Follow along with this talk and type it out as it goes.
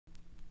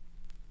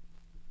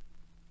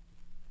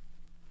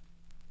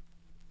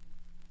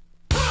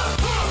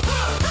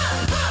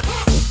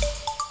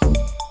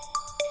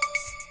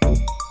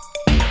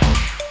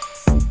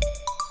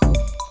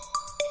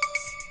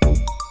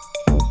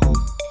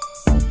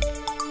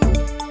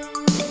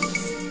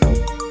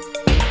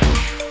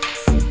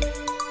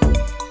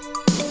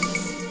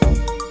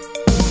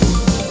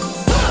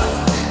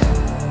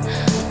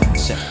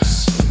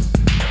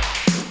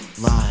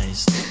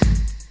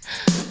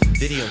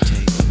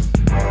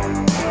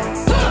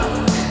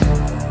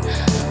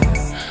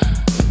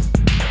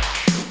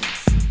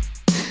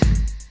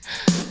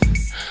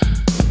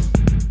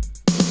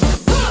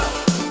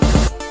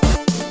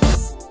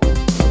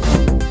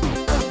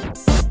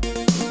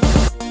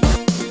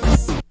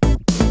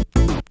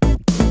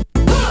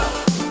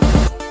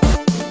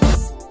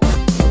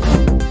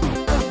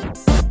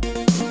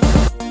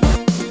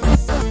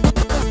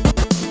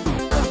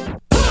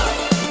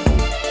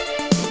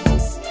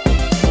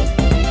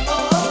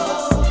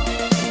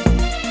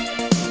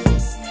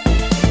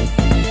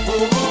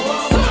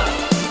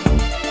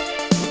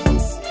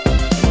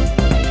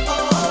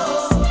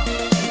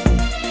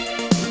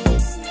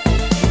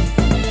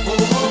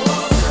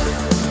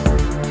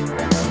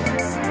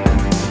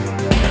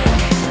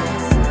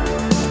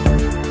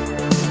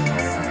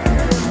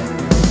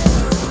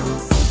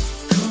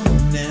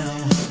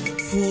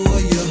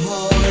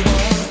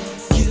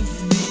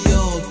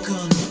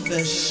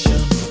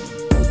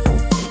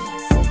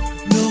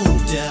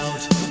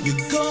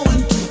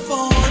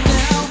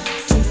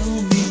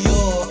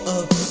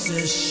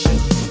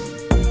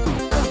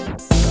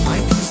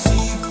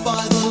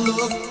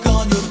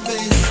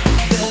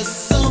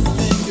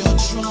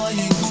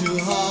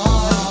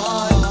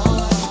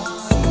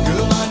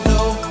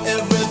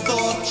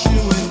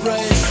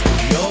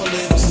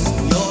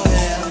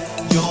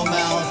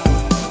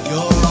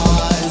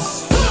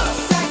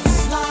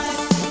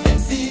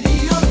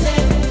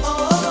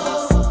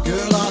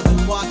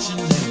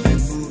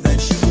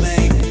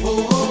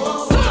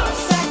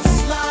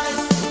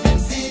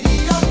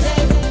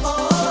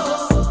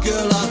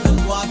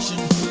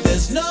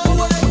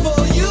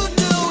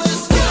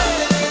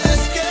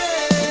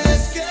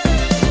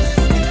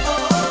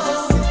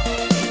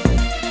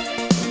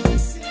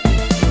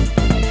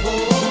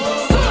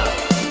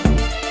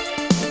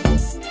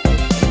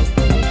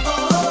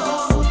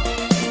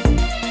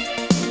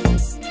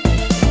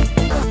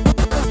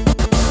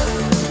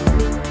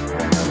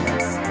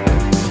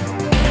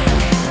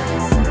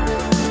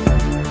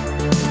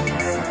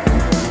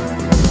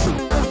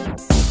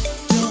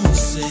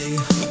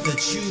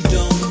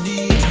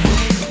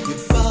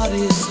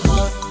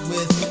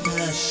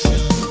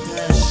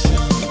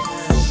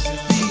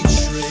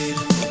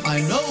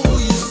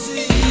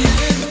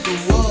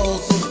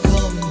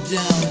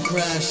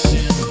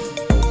passion.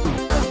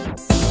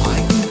 I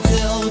can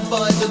tell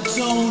by the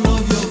tone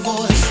of your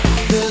voice,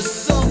 there's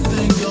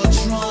something you're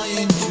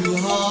trying to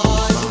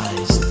hide.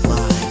 Lies,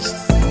 lies.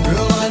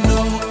 Girl, I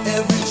know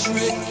every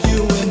trick you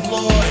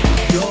employ.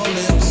 Your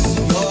lips,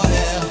 your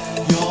hair,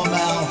 your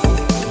mouth,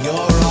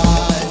 your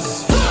eyes.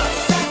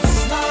 Sex,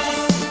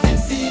 lies, and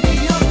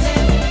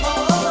videotape. Oh,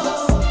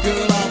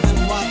 girl, I've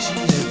been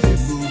watching every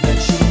move that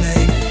you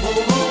make. Oh,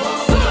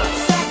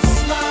 sex,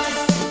 lies,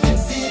 and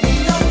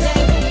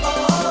videotape. Oh,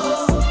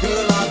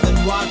 girl, I've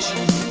been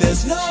watching.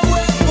 There's no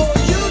way for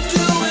you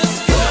to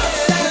escape.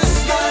 Sex,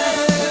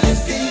 lies, and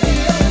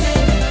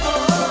videotape. Oh,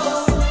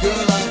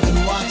 girl, I've been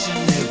watching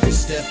every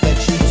step that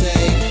you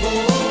take. Oh,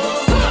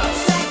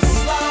 sex,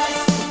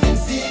 lies, and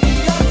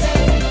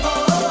videotape. Oh,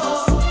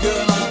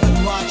 girl, I've been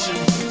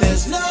watching.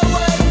 There's no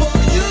way for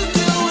you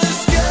to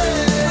escape.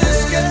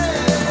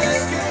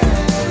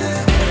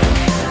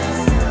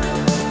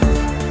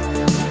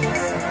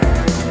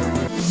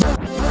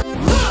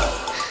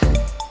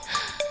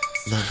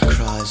 Love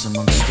cries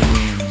amongst the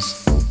ruins.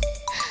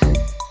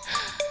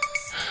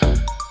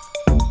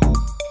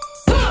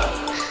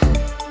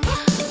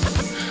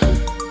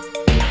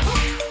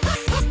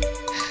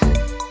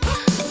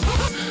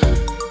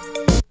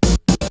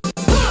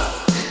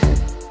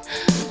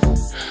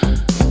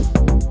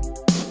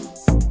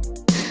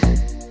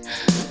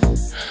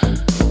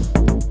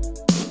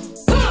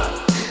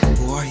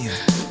 Who are you?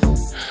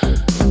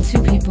 I'm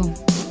two people.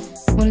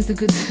 One is the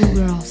good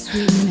schoolgirl,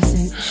 sweet and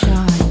innocent,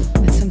 shy,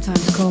 but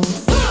sometimes cold.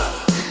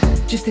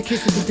 Just a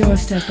kiss at the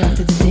doorstep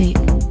after the date,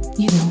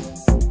 you know.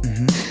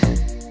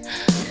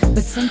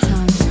 But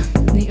sometimes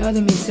the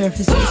other me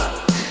surfaces,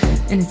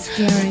 and it's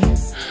scary.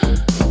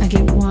 I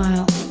get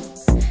wild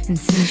and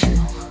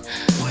sensual.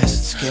 Why is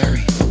it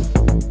scary?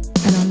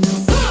 I don't know.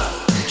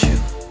 Don't you?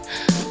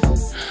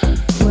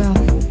 Well,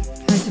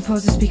 I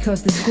suppose it's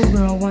because the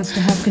schoolgirl wants to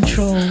have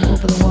control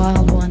over the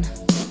wild one.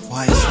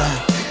 Why is that?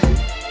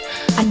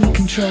 I need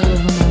control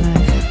over my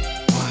life.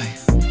 Why?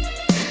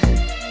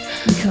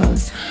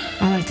 Because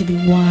I like to be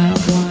wild,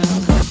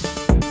 wild.